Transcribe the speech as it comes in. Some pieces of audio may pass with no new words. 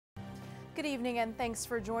Good evening and thanks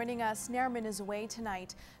for joining us. Nairman is away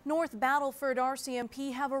tonight. North Battleford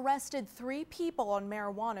RCMP have arrested 3 people on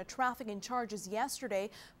marijuana trafficking charges yesterday.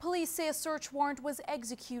 Police say a search warrant was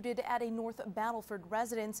executed at a North Battleford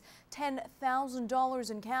residence.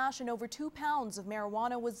 $10,000 in cash and over 2 pounds of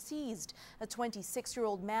marijuana was seized. A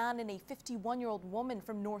 26-year-old man and a 51-year-old woman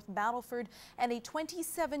from North Battleford and a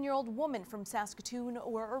 27-year-old woman from Saskatoon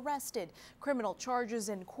were arrested. Criminal charges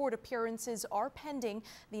and court appearances are pending.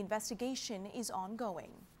 The investigation is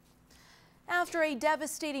ongoing. After a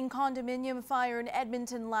devastating condominium fire in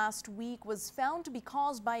Edmonton last week was found to be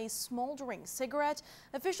caused by a smoldering cigarette,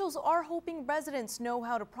 officials are hoping residents know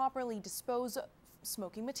how to properly dispose of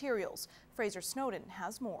smoking materials. Fraser Snowden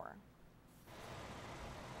has more.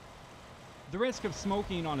 The risk of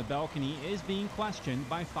smoking on a balcony is being questioned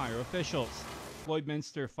by fire officials.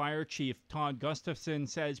 Lloydminster Fire Chief Todd Gustafson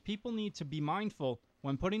says people need to be mindful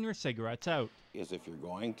when putting their cigarettes out. Is if you're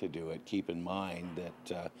going to do it, keep in mind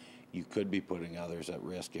that you could be putting others at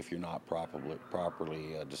risk if you're not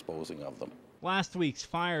properly disposing of them. Last week's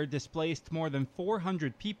fire displaced more than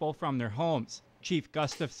 400 people from their homes. Chief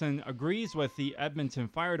Gustafson agrees with the Edmonton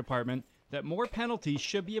Fire Department that more penalties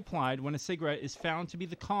should be applied when a cigarette is found to be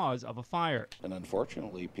the cause of a fire. And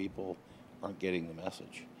unfortunately, people aren't getting the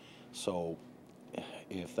message. So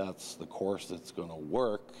if that's the course that's going to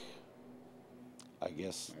work, I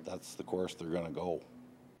guess that's the course they're going to go.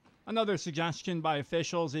 Another suggestion by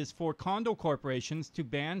officials is for condo corporations to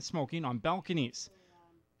ban smoking on balconies.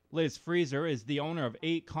 Liz Freezer is the owner of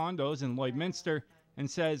 8 condos in Lloydminster and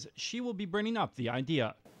says she will be bringing up the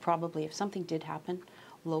idea. Probably if something did happen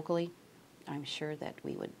locally, I'm sure that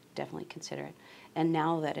we would definitely consider it. And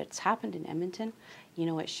now that it's happened in Edmonton,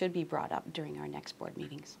 it should be brought up during our next board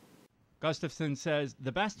meetings. Gustafson says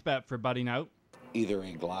the best bet for budding out: either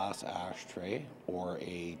a glass ashtray or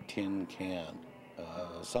a tin can,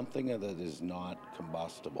 something that is not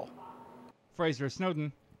combustible. Fraser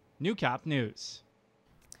Snowden, Newcap News.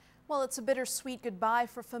 Well, it's a bittersweet goodbye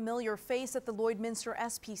for a familiar face at the Lloydminster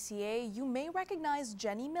SPCA. You may recognize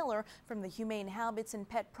Jenny Miiler from the Humane Habits and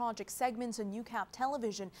Pet Project segments on Newcap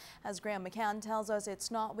television. As Graham McCann tells us, it's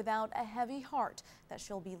not without a heavy heart that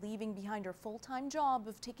she'll be leaving behind her full-time job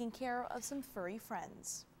of taking care of some furry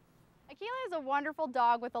friends. Akila is a wonderful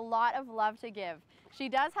dog with a lot of love to give. She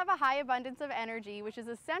does have a high abundance of energy, which is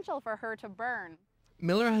essential for her to burn.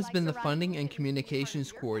 Miiler has been the funding and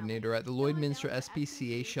communications coordinator at the Lloydminster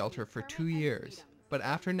SPCA shelter for 2 years, but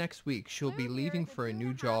after next week she'll be leaving for a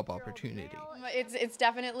new job opportunity. It's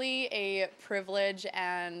definitely a privilege,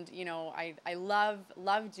 and I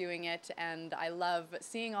love doing it, and I love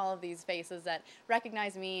seeing all of these faces that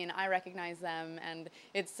recognize me and I recognize them, and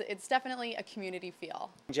it's definitely a community feel.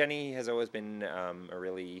 Jenny has always been a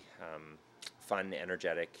really fun,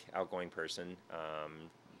 energetic, outgoing person.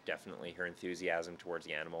 Definitely her enthusiasm towards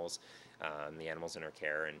the animals in her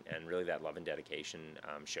care, and really that love and dedication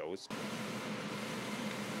shows.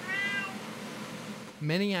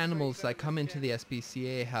 Many animals that come into the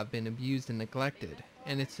SPCA have been abused and neglected,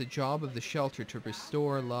 and it's the job of the shelter to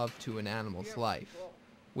restore love to an animal's life.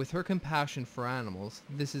 With her compassion for animals,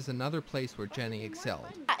 this is another place where Jenny excelled.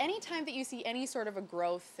 Anytime that you see any sort of a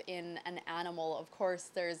growth in an animal, of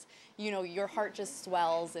course, there's, your heart just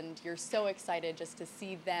swells and you're so excited just to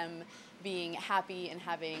see them being happy and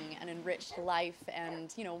having an enriched life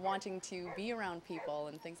and, wanting to be around people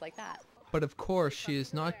and things like that. But of course, she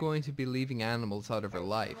is not going to be leaving animals out of her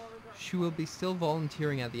life. She will be still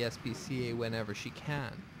volunteering at the SPCA whenever she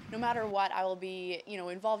can. No matter what, I will be,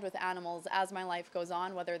 involved with animals as my life goes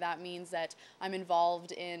on, whether that means that I'm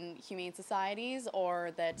involved in humane societies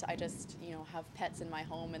or that I just, have pets in my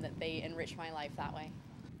home and that they enrich my life that way.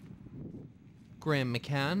 Graham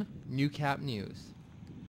McCann, Newcap News.